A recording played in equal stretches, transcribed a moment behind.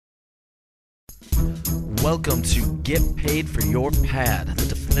Welcome to Get Paid for Your Pad, the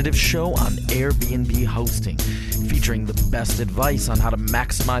definitive show on Airbnb hosting, featuring the best advice on how to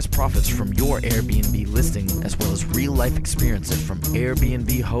maximize profits from your Airbnb listing, as well as real-life experiences from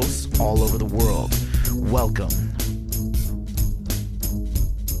Airbnb hosts all over the world. Welcome.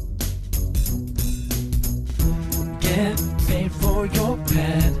 Get paid for your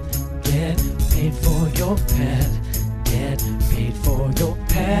pad. Get paid for your pad. Get paid for your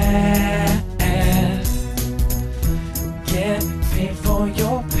pad. Get paid for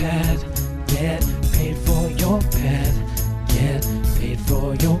your pad. Get paid for your pad. Get paid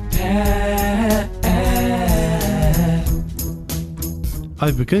for your pad.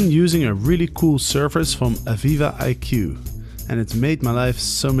 I've begun using a really cool service from Aviva IQ, and it's made my life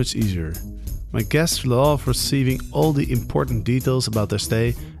so much easier. My guests love receiving all the important details about their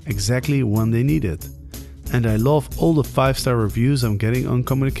stay exactly when they need it. And I love all the 5-star reviews I'm getting on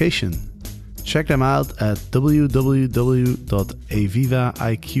communication. Check them out at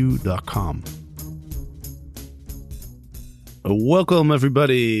www.avivaiq.com. Welcome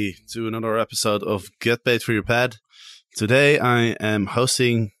everybody to another episode of Get Paid for Your Pad. Today I am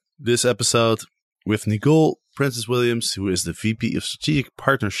hosting this episode with Nicole Prentice-Williams, who is the VP of Strategic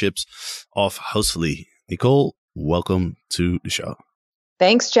Partnerships of Hostfully. Nicole, welcome to the show.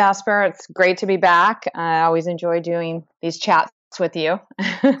 Thanks, Jasper. It's great to be back. I always enjoy doing these chats with you.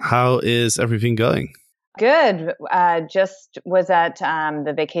 How is everything going? Good. Just was at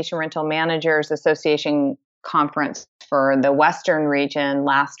the Vacation Rental Managers Association conference for the Western region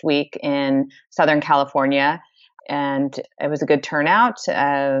last week in Southern California, and it was a good turnout.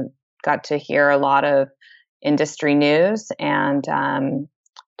 Got to hear a lot of industry news and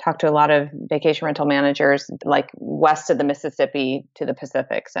talked to a lot of vacation rental managers like west of the Mississippi to the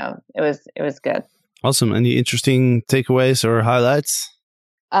Pacific. So it was good. Awesome. Any interesting takeaways or highlights?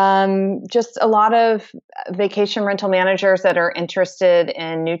 Just a lot of vacation rental managers that are interested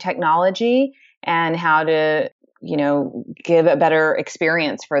in new technology and how to, give a better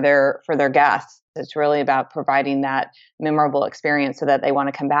experience for their guests. It's really about providing that memorable experience so that they want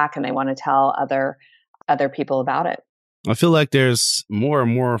to come back and they want to tell other people about it. I feel like there's more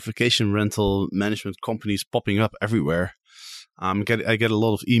and more vacation rental management companies popping up everywhere. I get a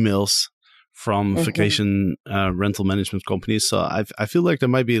lot of emails from vacation rental management companies. So I feel like there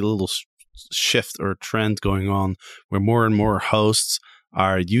might be a little shift or trend going on where more and more hosts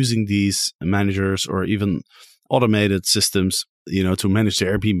are using these managers or even automated systems, to manage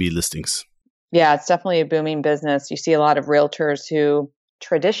their Airbnb listings. Yeah, it's definitely a booming business. You see a lot of realtors who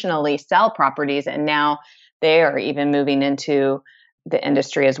traditionally sell properties, and now they are even moving into the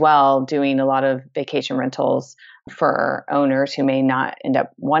industry as well, doing a lot of vacation rentals for owners who may not end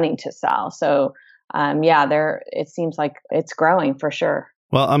up wanting to sell. So, it seems like it's growing for sure.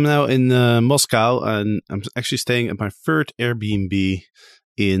 Well, I'm now in Moscow, and I'm actually staying at my third Airbnb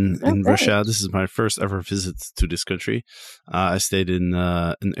in Russia. This is my first ever visit to this country. I stayed in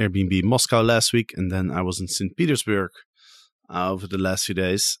an Airbnb Moscow last week, and then I was in St. Petersburg over the last few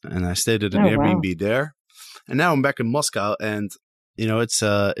days, and I stayed at an Airbnb there. And now I'm back in Moscow, and it's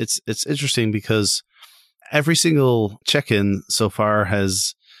interesting because every single check-in so far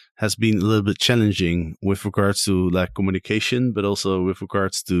has been a little bit challenging with regards to like communication, but also with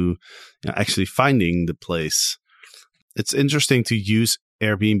regards to actually finding the place. It's interesting to use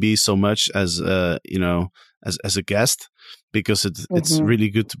Airbnb so much as as a guest, because it's really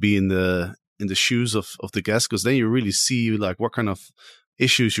good to be in the shoes of the guest, because then you really see like what kind of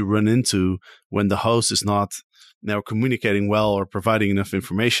issues you run into when the host is not now communicating well or providing enough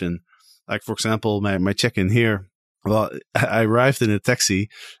information. Like, for example, my check-in here, well, I arrived in a taxi.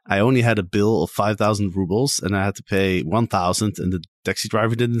 I only had a bill of 5,000 rubles and I had to pay 1,000, and the taxi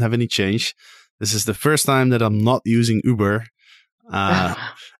driver didn't have any change. This is the first time that I'm not using Uber.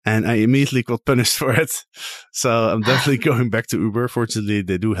 And I immediately got punished for it. So I'm definitely going back to Uber. Fortunately,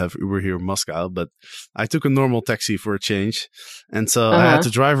 they do have Uber here in Moscow, but I took a normal taxi for a change. And so I had to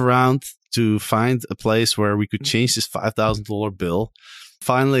drive around to find a place where we could change this $5,000 bill.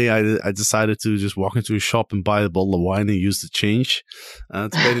 Finally, I decided to just walk into a shop and buy a bottle of wine and use the change to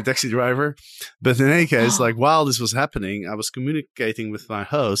pay the taxi driver. But in any case, like while this was happening, I was communicating with my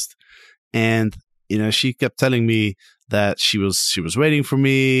host, and she kept telling me that she was waiting for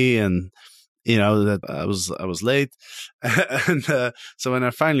me, and that I was late. And so when I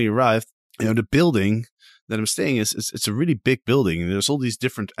finally arrived, the building that I'm staying it's a really big building, and there's all these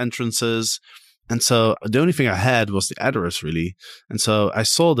different entrances. And so the only thing I had was the address, really. And so I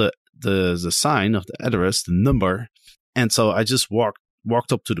saw the sign of the address, the number. And so I just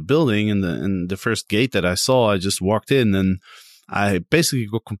walked up to the building, and the first gate that I saw, I just walked in, and I basically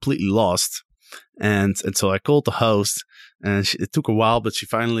got completely lost. And so I called the host, and it took a while, but she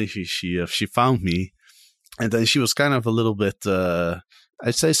finally she found me. And then she was kind of a little bit,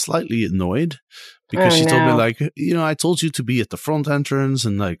 I'd say slightly annoyed, because she told me, like, I told you to be at the front entrance,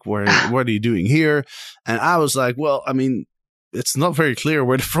 and like, what are you doing here? And I was like, well, I mean, it's not very clear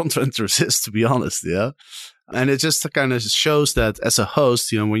where the front entrance is, to be honest. Yeah. And it just kind of shows that as a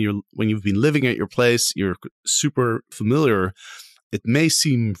host, when you've been living at your place, you're super familiar. It may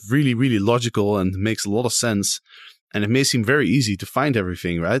seem really, really logical and makes a lot of sense. And it may seem very easy to find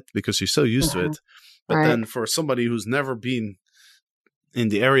everything, right? Because you're so used to it. But then for somebody who's never been in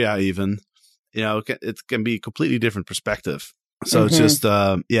the area even, it can be a completely different perspective. So it's just,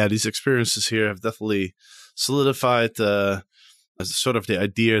 these experiences here have definitely solidified sort of the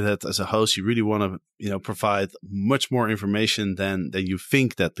idea that as a host, you really want to, provide much more information than you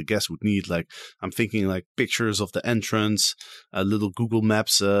think that the guest would need. Like, I'm thinking like pictures of the entrance, little Google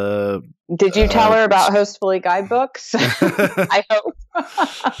Maps. Did you tell her about Hostfully guidebooks? I hope.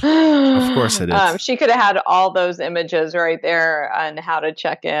 Of course I did. She could have had all those images right there on how to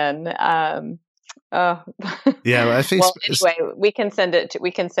check in. I think. Well, anyway, we can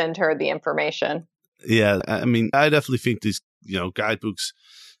send her the information. Yeah, I mean, I definitely think these, guidebooks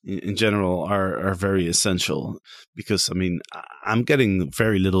in general are very essential, because, I mean, I'm getting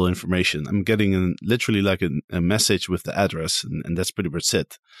very little information. I'm getting literally like a message with the address, and that's pretty much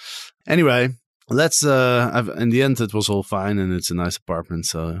it. Anyway, let's, in the end, it was all fine, and it's a nice apartment.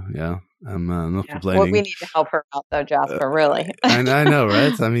 So, yeah, I'm not complaining. Well, we need to help her out, though, Jasper, really. I know,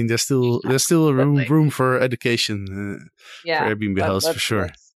 right? I mean, there's still room for education for Airbnb hosts, for sure.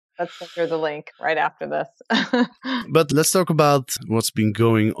 Let's send her the link right after this. But let's talk about what's been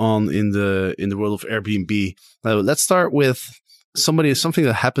going on in the world of Airbnb. Let's start with something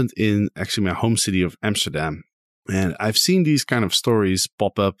that happened in actually my home city of Amsterdam. And I've seen these kind of stories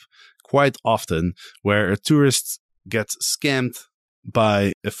pop up quite often, where a tourist gets scammed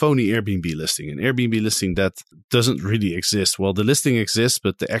by a phony Airbnb listing, an Airbnb listing that doesn't really exist. Well, the listing exists,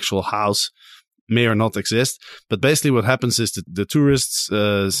 but the actual house may or not exist. But basically what happens is that the tourists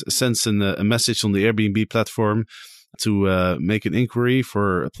sends a message on the Airbnb platform to make an inquiry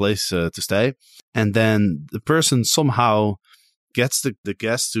for a place to stay. And then the person somehow gets the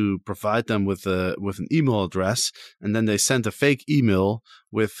guest to provide them with an email address. And then they send a fake email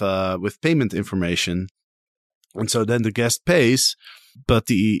with payment information. And so then the guest pays, but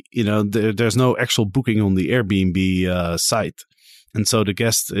there's no actual booking on the Airbnb site. And so the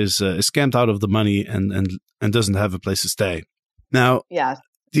guest is scammed out of the money and doesn't have a place to stay. Now,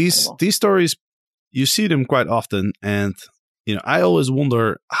 these stories, you see them quite often. And, I always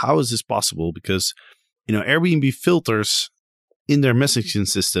wonder, how is this possible? Because, Airbnb filters in their messaging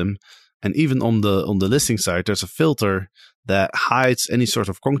system, and even on the listing site, there's a filter that hides any sort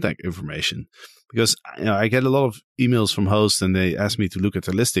of contact information. Because, I get a lot of emails from hosts, and they ask me to look at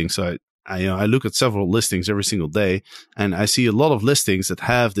their listing. So I look at several listings every single day, and I see a lot of listings that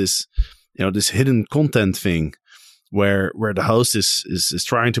have this, this hidden content thing where the host is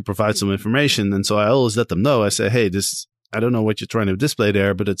trying to provide some information. And so I always let them know. I say, hey, I don't know what you're trying to display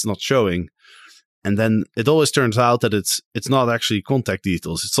there, but it's not showing. And then it always turns out that it's not actually contact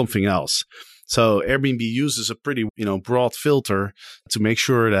details. It's something else. So Airbnb uses a pretty, broad filter to make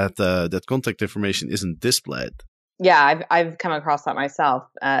sure that that contact information isn't displayed. Yeah, I've come across that myself.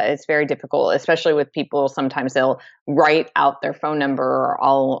 It's very difficult, especially with people. Sometimes they'll write out their phone number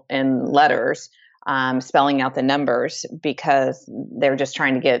all in letters, spelling out the numbers, because they're just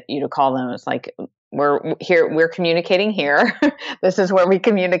trying to get you to call them. It's like, we're here, we're communicating here. This is where we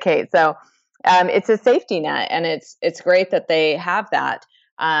communicate. So it's a safety net, and it's great that they have that.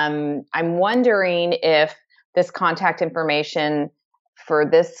 I'm wondering if this contact information for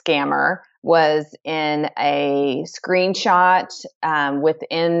this scammer was in a screenshot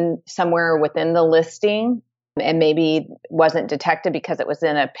somewhere within the listing, and maybe wasn't detected because it was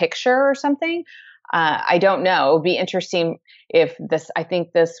in a picture or something. I don't know. It would be interesting if I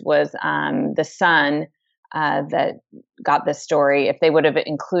think this was the Sun that got this story, if they would have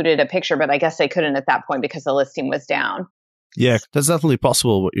included a picture, but I guess they couldn't at that point because the listing was down. Yeah, that's definitely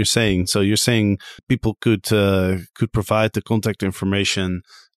possible what you're saying. So you're saying people could provide the contact information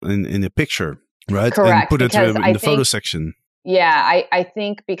in a picture, right? Correct. And put it in the photo section. Yeah, I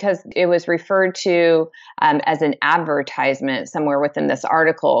think because it was referred to as an advertisement somewhere within this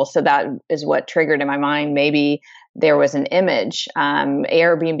article. So that is what triggered in my mind. Maybe there was an image.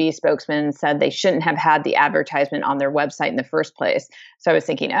 Airbnb spokesman said they shouldn't have had the advertisement on their website in the first place. So I was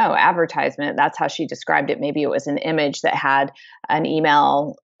thinking, oh, advertisement, that's how she described it. Maybe it was an image that had an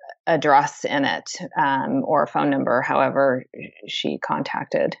email address in it, or a phone number, however she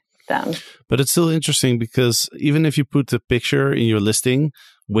contacted them. But it's still interesting because even if you put the picture in your listing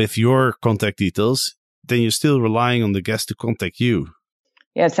with your contact details, then you're still relying on the guest to contact you.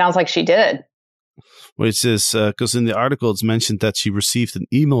 Yeah, it sounds like she did. Which is because in the article it's mentioned that she received an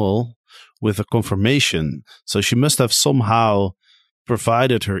email with a confirmation. So she must have somehow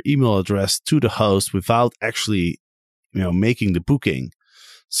provided her email address to the host without actually, making the booking.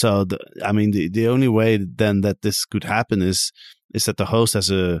 So the only way then that this could happen is that the host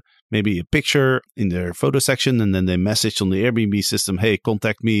has maybe a picture in their photo section, and then they message on the Airbnb system, "Hey,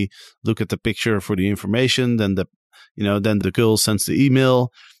 contact me. Look at the picture for the information." Then the girl sends the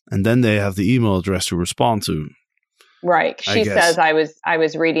email, and then they have the email address to respond to. Right. She says, I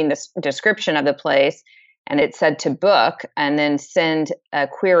was reading the description of the place, and it said to book and then send a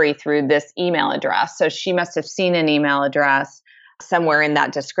query through this email address. So she must have seen an email address somewhere in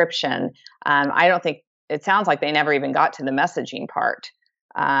that description. I don't think, it sounds like they never even got to the messaging part.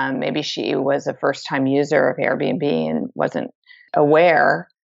 Maybe she was a first-time user of Airbnb and wasn't aware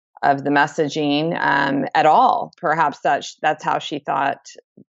of the messaging at all. Perhaps that's how she thought.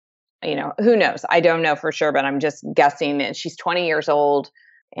 Who knows? I don't know for sure, but I'm just guessing that she's 20 years old,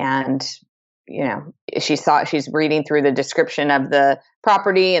 and she's reading through the description of the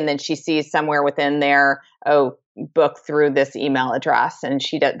property, and then she sees somewhere within there, book through this email address, and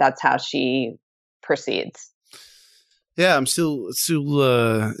that's how she proceeds. Yeah, I still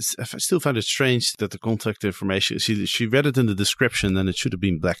find it strange that the contact information, she read it in the description and it should have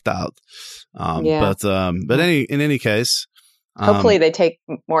been blacked out. But in any case, hopefully they take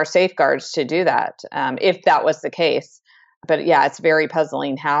more safeguards to do that, if that was the case. But yeah, it's very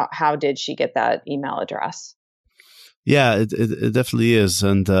puzzling. How did she get that email address? Yeah, it definitely is.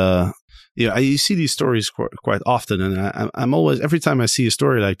 And you see these stories quite often, and I'm always, every time I see a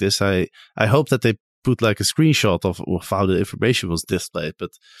story like this, I hope that they put like a screenshot of how the information was displayed,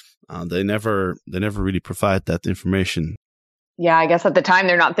 but they never really provide that information. Yeah, I guess at the time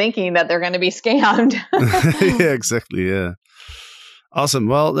they're not thinking that they're going to be scammed. Yeah, exactly. Yeah. Awesome.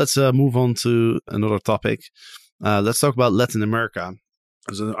 Well, let's move on to another topic. Let's talk about Latin America.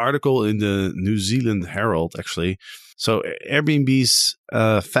 There's an article in the New Zealand Herald, actually. So Airbnb's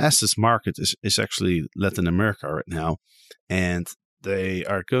fastest market is actually Latin America right now. And they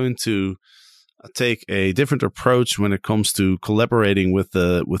are going to take a different approach when it comes to collaborating with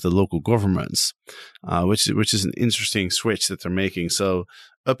the local governments, which is an interesting switch that they're making. So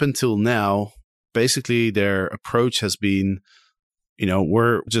up until now, basically their approach has been,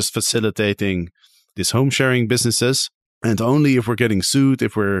 we're just facilitating these home sharing businesses, and only if we're getting sued,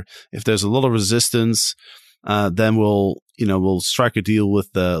 if there's a lot of resistance, then we'll strike a deal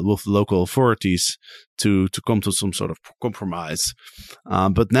with the local authorities to come to some sort of compromise.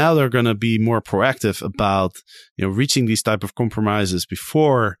 But now they're going to be more proactive about reaching these type of compromises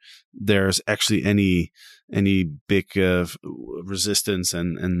before there's actually any big resistance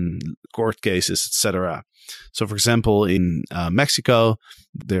and court cases, etc. So, for example, in Mexico,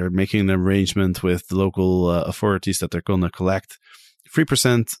 they're making an arrangement with the local authorities that they're going to collect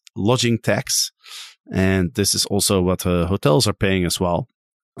 3% lodging tax. And this is also what hotels are paying as well.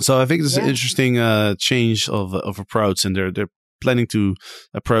 So I think this is an interesting change of approach, and they're planning to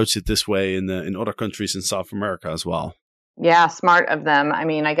approach it this way in other countries in South America as well. Yeah, smart of them. I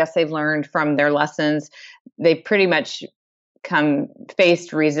mean, I guess they've learned from their lessons. They pretty much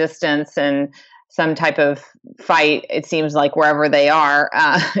faced resistance and some type of fight, it seems like, wherever they are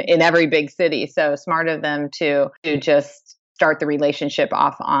in every big city. So smart of them to just start the relationship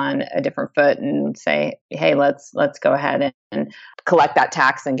off on a different foot and say, hey, let's go ahead and collect that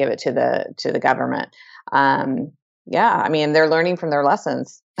tax and give it to the government. I mean, they're learning from their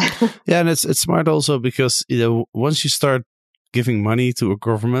lessons. Yeah, and it's smart also because once you start giving money to a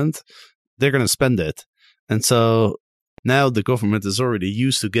government, they're going to spend it, and so now the government is already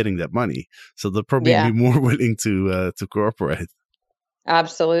used to getting that money, so they'll probably be more willing to cooperate.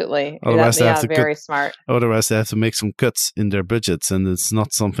 Absolutely. Otherwise, very smart. Otherwise, they have to make some cuts in their budgets, and it's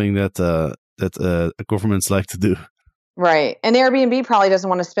not something that governments like to do. Right. And Airbnb probably doesn't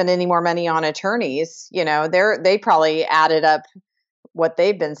want to spend any more money on attorneys. They probably added up what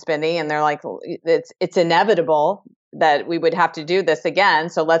they've been spending, and they're like, it's inevitable that we would have to do this again.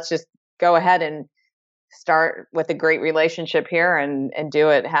 So let's just go ahead and start with a great relationship here and do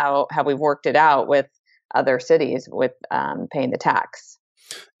it how we've worked it out with other cities with paying the tax.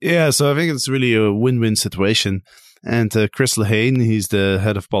 Yeah, so I think it's really a win-win situation. And Chris Lehane, he's the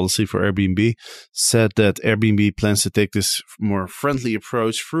head of policy for Airbnb, said that Airbnb plans to take this more friendly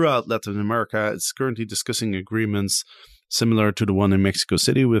approach throughout Latin America. It's currently discussing agreements similar to the one in Mexico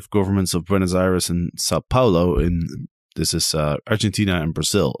City with governments of Buenos Aires and Sao Paulo in this is Argentina and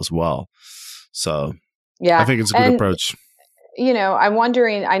Brazil as well. So yeah, I think it's a good approach. I'm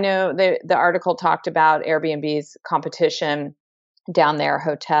wondering, I know the article talked about Airbnb's competition down there,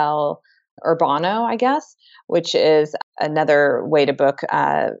 Hotel Urbano, I guess, which is another way to book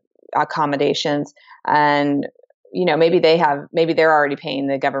accommodations. And, maybe they're already paying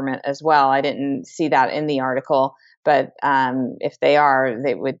the government as well. I didn't see that in the article, but if they are,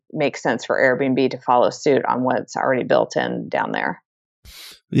 they would make sense for Airbnb to follow suit on what's already built in down there.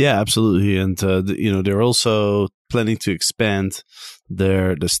 Yeah, absolutely. And, they're also planning to expand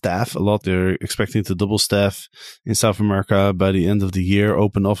the staff a lot. They're expecting to double staff in South America by the end of the year,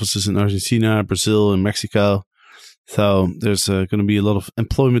 open offices in Argentina, Brazil, and Mexico. So there's going to be a lot of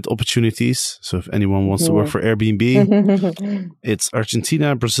employment opportunities. So if anyone wants to work for Airbnb, it's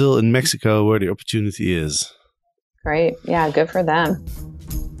Argentina, Brazil, and Mexico where the opportunity is. Great. Yeah, good for them.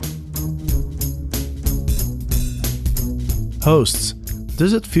 Hosts,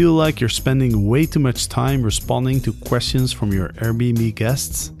 does it feel like you're spending way too much time responding to questions from your Airbnb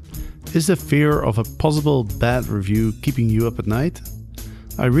guests? Is the fear of a possible bad review keeping you up at night?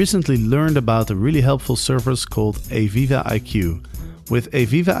 I recently learned about a really helpful service called Aviva IQ. With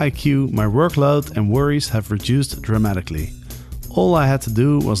Aviva IQ, my workload and worries have reduced dramatically. All I had to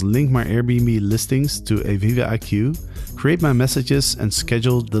do was link my Airbnb listings to Aviva IQ, create my messages, and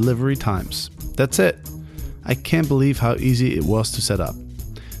schedule delivery times. That's it. I can't believe how easy it was to set up.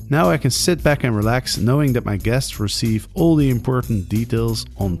 Now I can sit back and relax knowing that my guests receive all the important details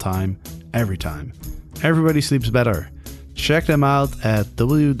on time, every time. Everybody sleeps better. Check them out at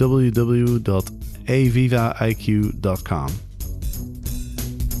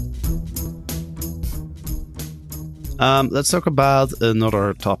www.avivaiq.com. Let's talk about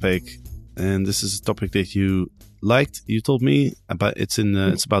another topic, and this is a topic that you liked. You told me about it's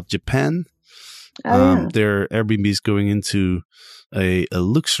about Japan. Their Airbnb is going into a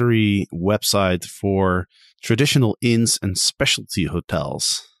luxury website for traditional inns and specialty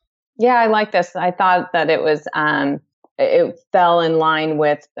hotels. Yeah, I like this. I thought that it was it fell in line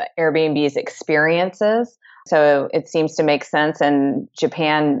with Airbnb's experiences. So it seems to make sense. And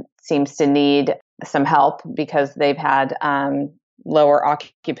Japan seems to need some help because they've had lower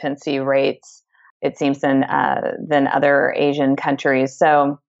occupancy rates, it seems, than other Asian countries.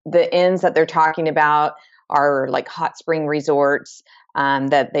 So the inns that they're talking about are like hot spring resorts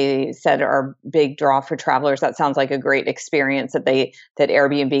that they said are a big draw for travelers. That sounds like a great experience that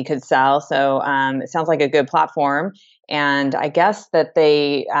Airbnb could sell. So it sounds like a good platform. And I guess that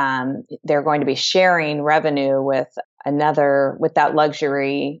they're going to be sharing revenue with that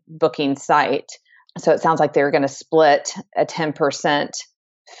luxury booking site. So it sounds like they're going to split a 10%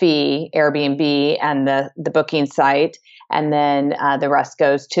 fee, Airbnb and the booking site, and then the rest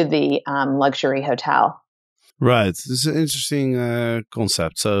goes to the luxury hotel. Right. This is an interesting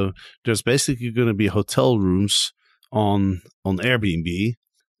concept. So there's basically going to be hotel rooms on Airbnb.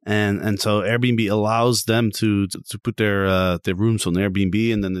 And so Airbnb allows them to put their rooms on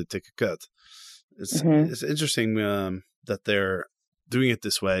Airbnb, and then they take a cut. It's interesting that they're doing it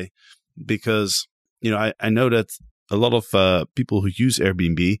this way because, I know that a lot of people who use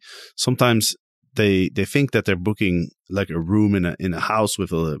Airbnb, sometimes they think that they're booking like a room in a house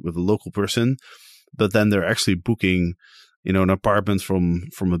with a local person, but then they're actually booking, an apartment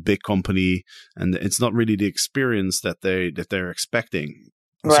from a big company, and it's not really the experience that they're expecting.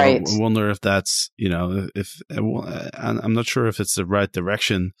 Right. So I wonder if that's, I'm not sure if it's the right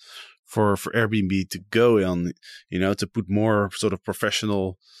direction for Airbnb to go on, to put more sort of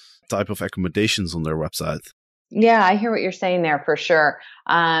professional type of accommodations on their website. Yeah, I hear what you're saying there for sure.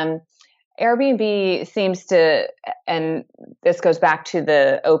 Airbnb seems to, and this goes back to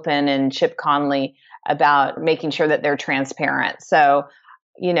the Open and Chip Conley about making sure that they're transparent. So,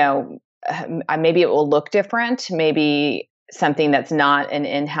 maybe it will look different. Maybe something that's not an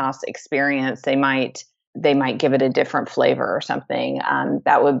in-house experience, they might give it a different flavor or something.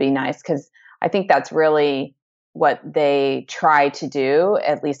 That would be nice, because I think that's really what they try to do.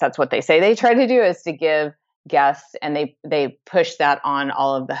 At least that's what they say they try to do, is to give guests, and they push that on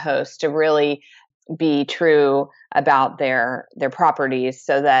all of the hosts to really be true about their properties,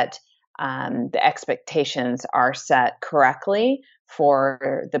 so that the expectations are set correctly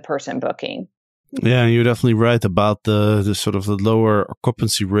for the person booking. Yeah, you're definitely right about the sort of the lower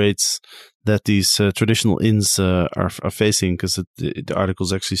occupancy rates that these traditional inns are facing, because the article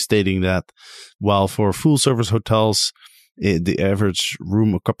is actually stating that while for full service hotels, the average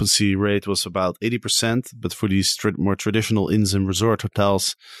room occupancy rate was about 80%, but for these more traditional inns and resort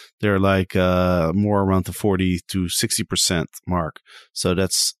hotels, they're like more around the 40 to 60% mark. So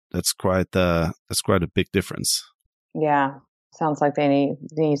that's quite a big difference. Yeah. Sounds like they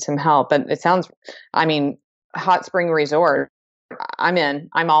need some help. But it sounds, I mean, hot spring resort. I'm in.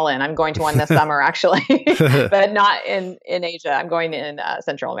 I'm all in. I'm going to one this summer, actually, but not in Asia. I'm going in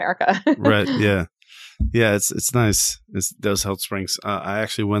Central America. Right. Yeah. Yeah. It's nice. It's those hot springs. I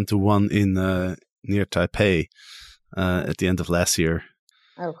actually went to one in near Taipei at the end of last year.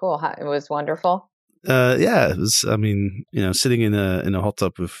 Oh, cool! It was wonderful. Yeah, it was. I mean, sitting in a hot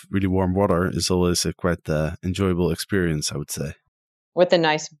tub with really warm water is always a quite enjoyable experience, I would say. With a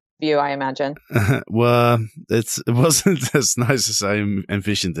nice view, I imagine. Well, it wasn't as nice as I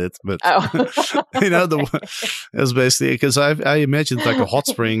envisioned it, but it was basically because I imagined like a hot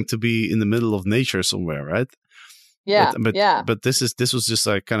spring to be in the middle of nature somewhere, right? Yeah, but this was just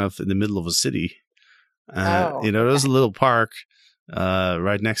like kind of in the middle of a city. There was a little park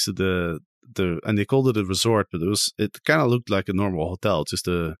right next to the and they called it a resort, but it kind of looked like a normal hotel, just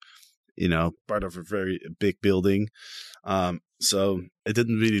a part of a very big building. So it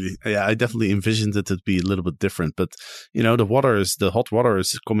didn't really. Yeah, I definitely envisioned it to be a little bit different, but the hot water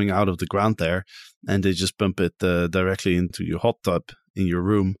is coming out of the ground there, and they just pump it directly into your hot tub in your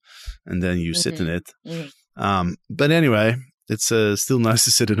room, and then you sit in it. Mm-hmm. But anyway, it's still nice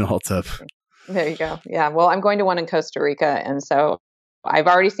to sit in a hot tub. There you go. Yeah. Well, I'm going to one in Costa Rica, and so I've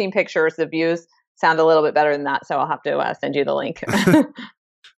already seen pictures. The views sound a little bit better than that, so I'll have to send you the link.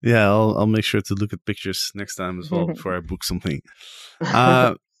 Yeah, I'll make sure to look at pictures next time as well before I book something.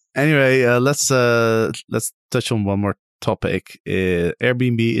 Anyway, let's touch on one more topic.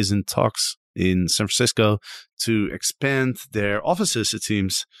 Airbnb is in talks in San Francisco to expand their offices, it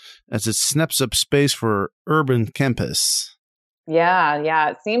seems, as it snaps up space for urban campus. Yeah.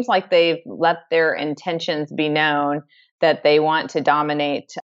 It seems like they've let their intentions be known that they want to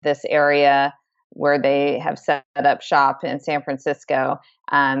dominate this area where they have set up shop in San Francisco.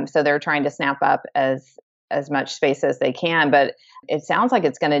 So they're trying to snap up as much space as they can. But it sounds like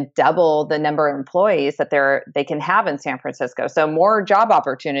it's going to double the number of employees that they can have in San Francisco. So more job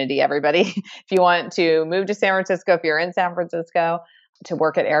opportunity, everybody. If you want to move to San Francisco, if you're in San Francisco, to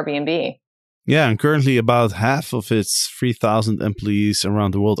work at Airbnb. Yeah, and currently about half of its 3,000 employees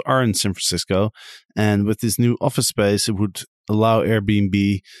around the world are in San Francisco. And with this new office space, it would allow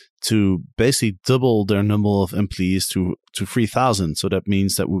Airbnb to basically double their number of employees to 3,000. So that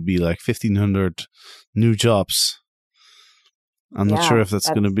means that would be like 1,500 new jobs. I'm not sure if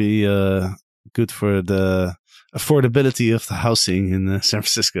that's going to be good for the affordability of the housing in San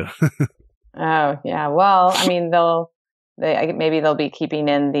Francisco. Oh, yeah. Well, I mean, maybe they'll be keeping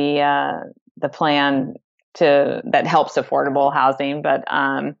in the plan that helps affordable housing, but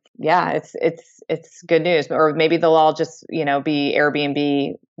it's good news. Or maybe they'll all just be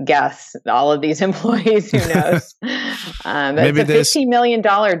Airbnb guests, all of these employees. Who knows? Maybe it's a $15 million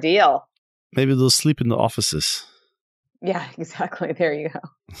deal. Maybe they'll sleep in the offices. Yeah, exactly. There you go.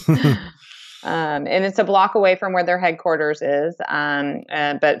 And it's a block away from where their headquarters is.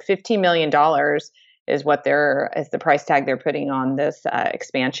 But $15 million is the price tag they're putting on this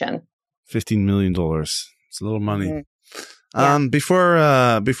expansion. $15 million. It's a little money. Mm-hmm. Yeah.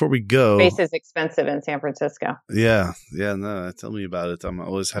 Before we go, space is expensive in San Francisco. Yeah. No, tell me about it. I'm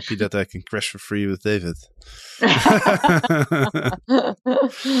always happy that I can crash for free with David.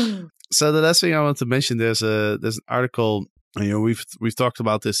 So the last thing I want to mention, there's an article. We've talked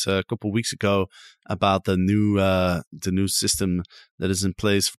about this a couple of weeks ago about the new system that is in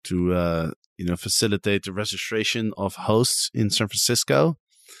place to facilitate the registration of hosts in San Francisco.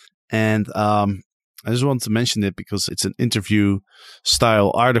 And I just wanted to mention it because it's an interview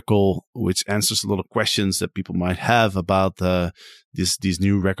style article which answers a lot of questions that people might have about these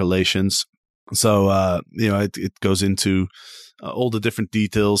new regulations. So it goes into all the different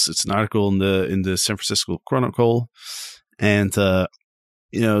details. It's an article in the San Francisco Chronicle, and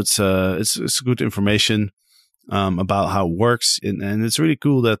it's good information about how it works, and it's really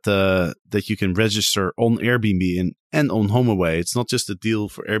cool that you can register on Airbnb and on HomeAway. It's not just a deal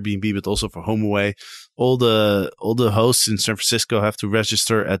for Airbnb, but also for HomeAway. All the hosts in San Francisco have to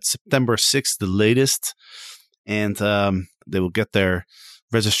register at September 6th, the latest, and they will get their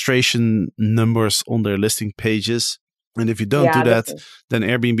registration numbers on their listing pages. And if you don't do that, then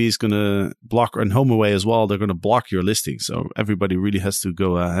Airbnb is going to block, and HomeAway as well. They're going to block your listing. So everybody really has to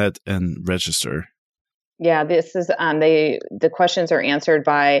go ahead and register. Yeah, this is the questions are answered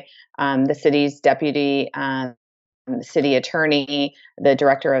by the city's deputy city attorney, the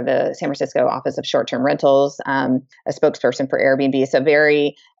director of the San Francisco Office of Short-Term Rentals, a spokesperson for Airbnb. So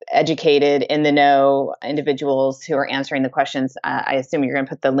very educated, in the know individuals who are answering the questions. I assume you're going to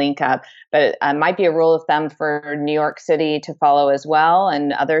put the link up, but it might be a rule of thumb for New York City to follow as well,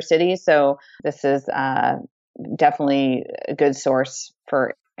 and other cities. So this is definitely a good source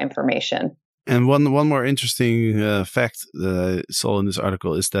for information. And one more interesting fact that I saw in this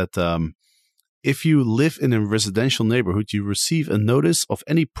article is that if you live in a residential neighborhood, you receive a notice of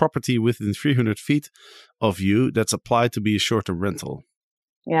any property within 300 feet of you that's applied to be a short-term rental.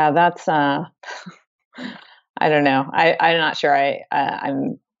 Yeah, that's, I don't know. I'm not sure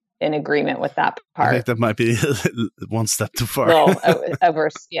I'm in agreement with that part. I think that might be one step too far. Well,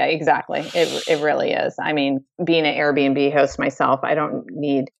 yeah, exactly. It really is. I mean, being an Airbnb host myself, I don't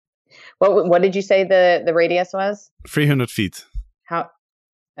need, what did you say the radius was? 300 feet.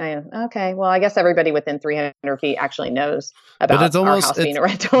 Okay. Well, I guess everybody within 300 feet actually knows about our house being a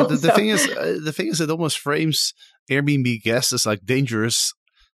rental. The thing is, it almost frames Airbnb guests as like dangerous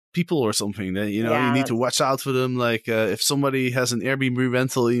people or something. That you need to watch out for them. Like if somebody has an Airbnb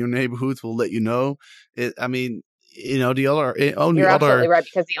rental in your neighborhood, we'll let you know. You're absolutely right,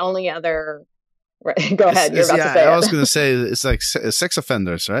 because the only other. Go ahead. You're about to say. I was going to say it's like sex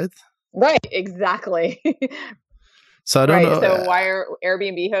offenders, right? Right. Exactly. So I don't know. So why are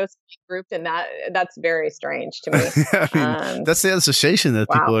Airbnb hosts grouped in that? That's very strange to me. I mean, that's the association that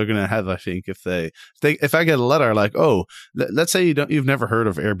people are going to have. I think if I get a letter like, oh, let's say you've never heard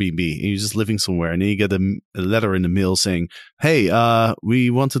of Airbnb and you're just living somewhere, and then you get a letter in the mail saying, hey,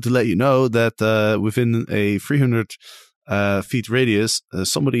 we wanted to let you know that within a 300 feet radius,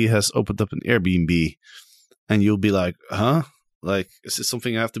 somebody has opened up an Airbnb, and you'll be like, huh? Like, is this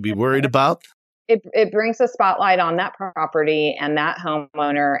something I have to be worried about? It brings a spotlight on that property and that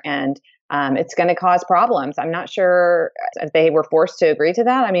homeowner, and it's going to cause problems. I'm not sure if they were forced to agree to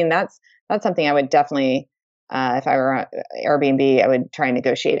that. I mean, that's something I would definitely, if I were Airbnb, I would try and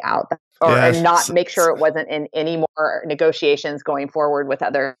negotiate out, and not make sure it wasn't in any more negotiations going forward with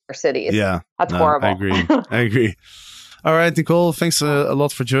other cities. Yeah, that's horrible. I agree. All right, Nicole, thanks a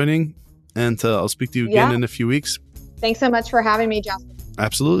lot for joining, and I'll speak to you again in a few weeks. Thanks so much for having me, Jasper.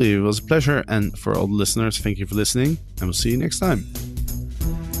 Absolutely. It was a pleasure. And for all the listeners, thank you for listening. And we'll see you next time.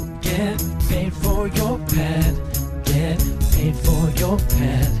 Get paid for your pet. Get paid for your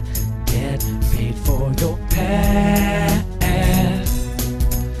pet. Get paid for your pet.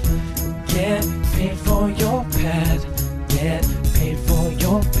 Get paid for your pet. Get paid for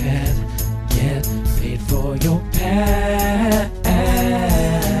your pet. Get paid for your pet.